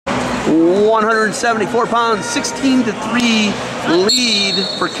174 pounds, 16-3 lead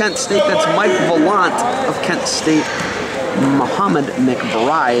for Kent State. That's Mike Vollant of Kent State. Muhamed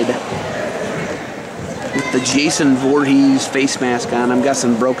McBryde with the Jason Voorhees face mask on. I'm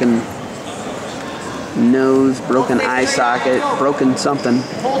guessing broken nose, broken eye socket, broken something.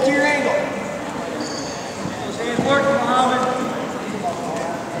 Hold to your angle.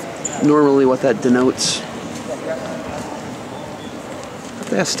 Normally what that denotes.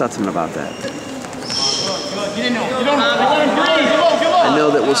 Ask Stutzman about that. I know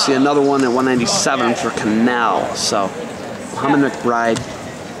that we'll see another one at 197 for Canal. So, Muhamed McBryde,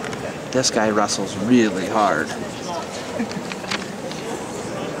 this guy wrestles really hard.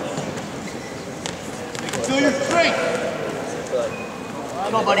 Feel your strength.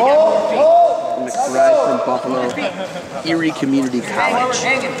 McBryde from Buffalo, Erie Community College.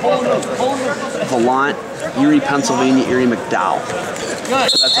 Vollant, Erie, Pennsylvania, Erie McDowell.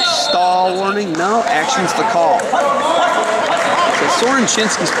 So that's a stall warning. No, action's the call. So Soren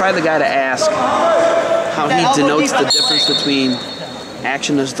Chinsky's probably the guy to ask how he denotes the difference between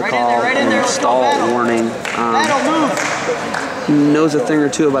action is the call and stall warning. He knows a thing or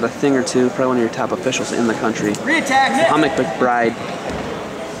two about a thing or two. Probably one of your top officials in the country. Muhamed McBryde.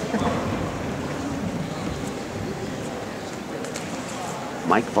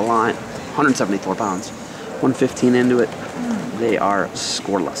 Mike Vollant, 174 pounds, 115 into it. They are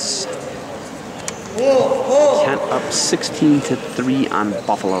scoreless. Kent up 16-3 on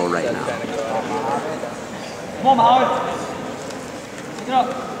Buffalo right now. Come on, Muhammad. Pick it up.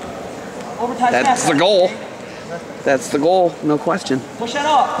 Overtime. That's the goal. That's the goal, no question. Push that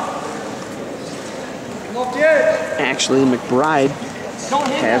up. Actually, McBryde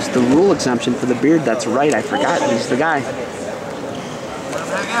has the rule exemption for the beard. That's right, I forgot. He's the guy.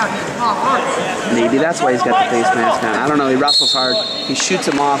 Maybe that's why he's got the face mask on. I don't know. He wrestles hard. He shoots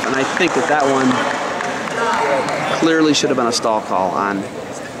him off, and I think that that one clearly should have been a stall call on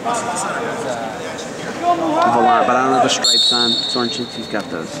Vollant, but I don't know the stripes on. Soren Chinsky's got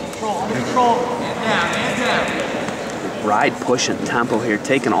those. McBryde pushing tempo here,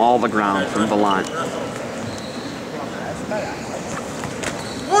 taking all the ground from Vollant.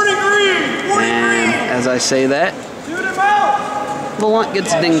 And as I say that, Vollant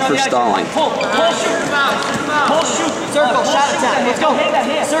gets dinged for stalling. Pull, shoot. Circle, shot attack. Let's go.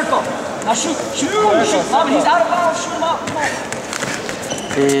 Circle. Now shoot. Muhammad, he's out of bounds. Shoot him out. Come on.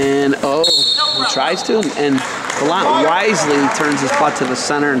 And he tries to, and Vollant wisely turns his butt to the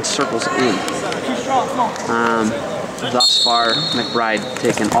center and circles in. Thus far, McBryde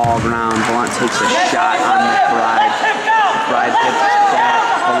taking all ground. Vollant takes a shot on McBryde. McBryde hits back.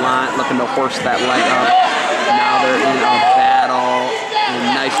 Vollant looking to horse that leg up. Now they're in a battle.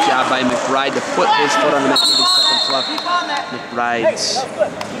 And nice job by McBryde to put his foot on the mat. 30 seconds left. McBryde's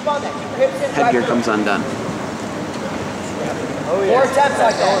headgear comes undone. More taps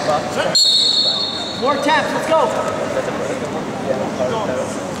like that. More taps, let's go.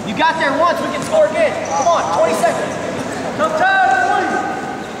 You got there once, we can score again. Come on, 20 seconds. Come time,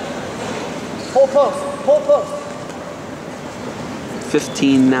 20. Pull post.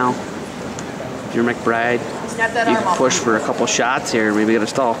 15 now. If you're McBryde, you can push for a couple shots here, maybe get a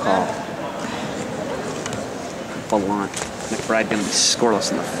stall call. Vollant. McBryde going to be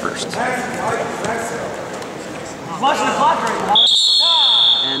scoreless in the first. Watching the clock right now.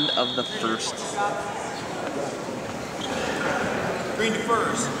 End of the first. Green to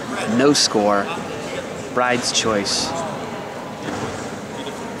first. No score. Bride's choice.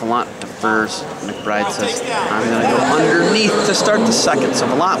 Vollant defers. McBryde says, I'm going to go underneath to start the second. So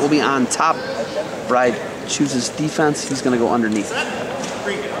Vollant will be on top. Bride chooses defense. He's going to go underneath. So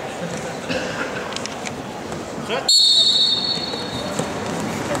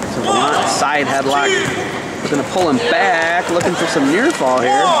Vollant side headlock. Going to pull him back, looking for some near fall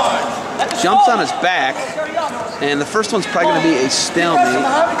here. Jumps on his back, and the first one's probably going to be a stalemate.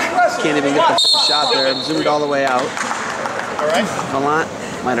 Can't even get the full shot there. Zoomed all the way out. Vollant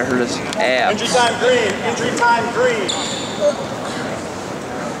might have hurt his abs. Injury time green. Injury time green.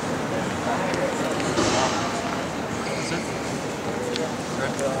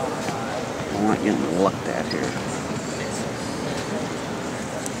 Vollant getting looked at here.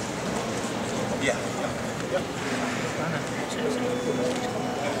 Yeah.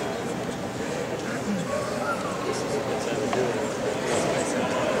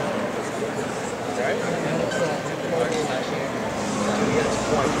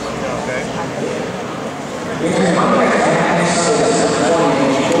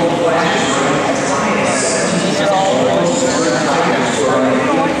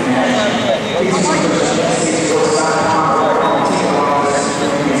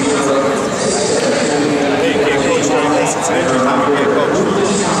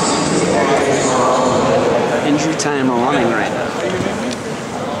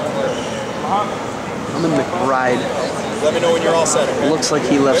 Looks like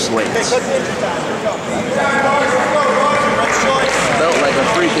he lifts weights. Built like a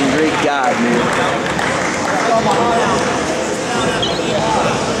freaking Greek god, man.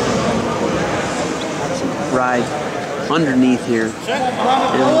 McBryde underneath here. And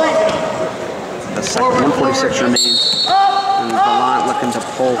the second 146 remains. And Vollant looking to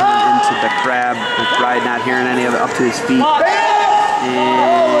pull him into the crab. McBryde not hearing any of it, up to his feet.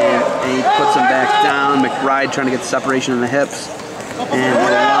 And he puts him back down. McBryde trying to get separation in the hips. And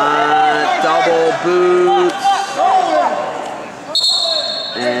Vollant double boots.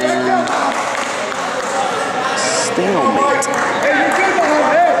 And stalemate.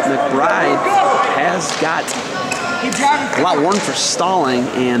 McBryde has got a lot worn for stalling,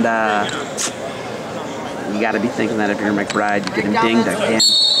 and you got to be thinking that if you're McBryde, you get him dinged again.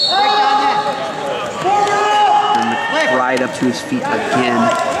 And McBryde up to his feet again.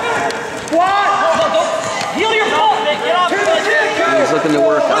 And he's looking to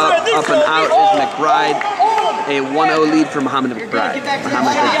work up and out is McBryde. A 1-0 lead for Muhamed McBryde.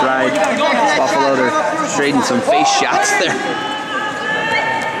 Muhamed McBryde, Buffalo, they're trading some face shots there.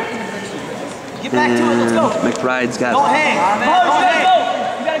 And McBryde's got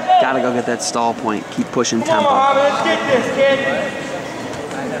to go get that stall point. Keep pushing tempo.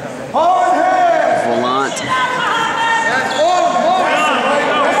 Vollant.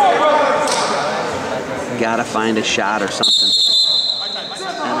 Got to find a shot or something.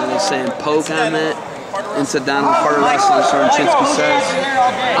 And they're saying poke on that. Incidental part of wrestling, Sorenshinsky says.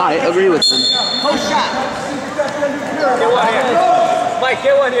 I agree with him. Mike,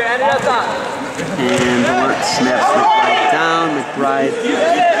 get one here. End it up top. And Vollant snaps McBryde down. McBryde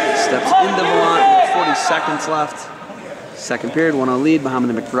steps into Vollant with 40 seconds left. Second period, 1-0 lead.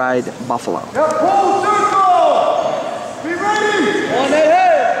 Muhamed McBryde, Buffalo. Be ready. On that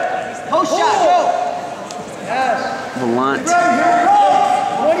head. Post shot, go. Vollant.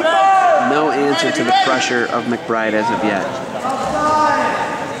 No answer to the pressure of McBryde as of yet.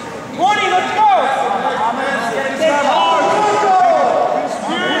 20, let's go.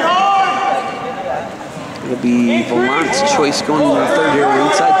 It'll be Vollant's choice going into the third here. We're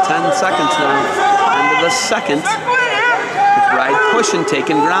inside 10 seconds now. End of the second. McBryde pushing,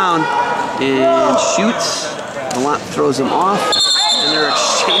 taking ground, and shoots. Vollant throws him off, and they're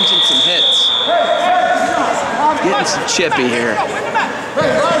exchanging some hits. Getting some chippy here.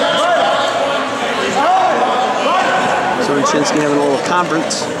 Sorenshinsky having a little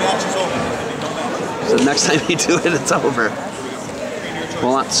conference. So next time you do it, it's over.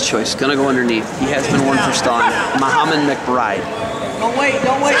 Vollant's choice, gonna go underneath. He has been warned for stalling. Muhamed McBryde. Don't wait,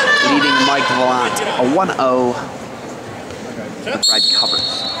 don't wait. Leading Mike Vollant. A 1-0. McBryde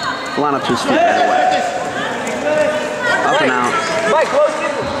covers. Vollant up to his feet right away. Up and out.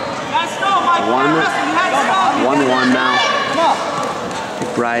 1-1 now.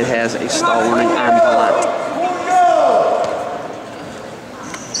 McBryde has a stall warning on Vollant.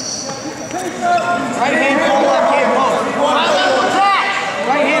 Right hand pull, left hand pull.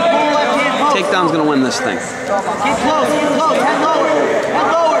 Right hand pull, left hand pull. Takedown's gonna win this thing. Get close, head lower. Head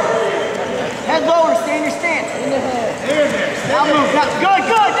lower. Head lower, stay in your stance. Now move,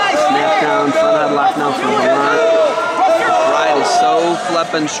 good, nice. Snap down, front headlock now for Vollant. McBryde is so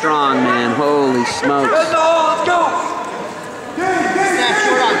flippin' strong, man. Holy smokes. Let's go. Snap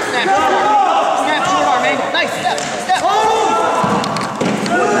short arm, snap short arm, man. Nice, step.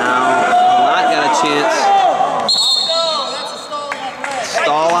 Now, Vollant got a chance.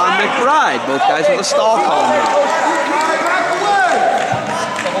 Stall on McBryde. Both guys with a stall call now.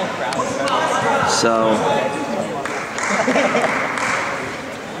 So,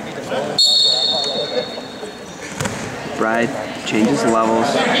 McBryde changes levels.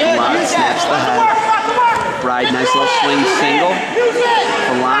 Vollant snaps the head. McBryde, nice little swing single.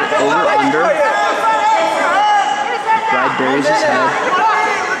 Vollant over under. McBryde buries his head.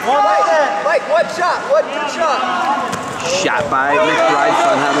 Mike, one shot, one good shot. Shot by McBryde,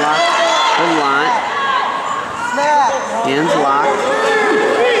 front headlock. Vollant. Hands locked.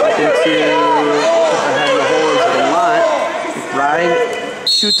 Looking to put the head in the hole is Vollant. McBryde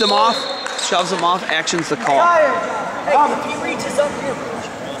shoots him off, shoves him off, actions the call. Hey, if he reaches up here.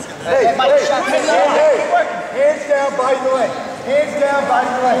 Hey, hands down, body the leg. Hands down, body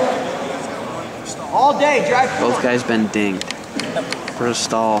the leg. All day, drive. Both guys been dinged for a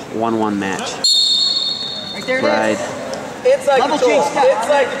stall 1-1 match. Right there, McBryde inside control.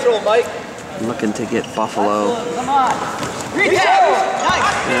 Inside control, Mike. looking to get Buffalo. Come on. Nice.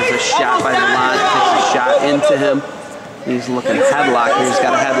 There's a shot by Vollant, takes a shot into him. He's looking headlock here. He's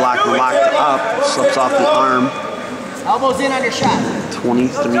got a headlock locked up, slips off the arm. Elbows in on your shot. 23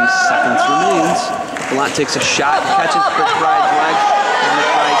 seconds remains. Vollant takes a shot, catches McBride's leg.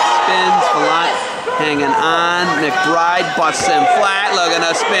 McBride spins, Vollant hanging on. McBride busts him flat, looking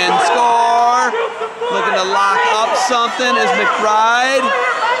to spin, score. Looking to lock up something is McBride.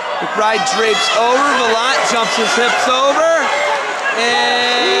 McBride drapes over, Vollant jumps his hips over.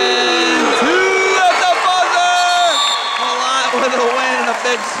 And two at the buzzer! Vollant with a win and a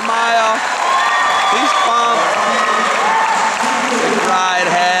big smile. He's pumped.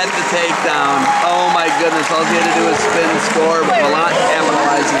 McBride had the takedown. Oh my goodness, all he had to do was spin and score, but Vollant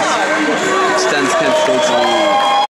capitalizes, extends Kent State's lead.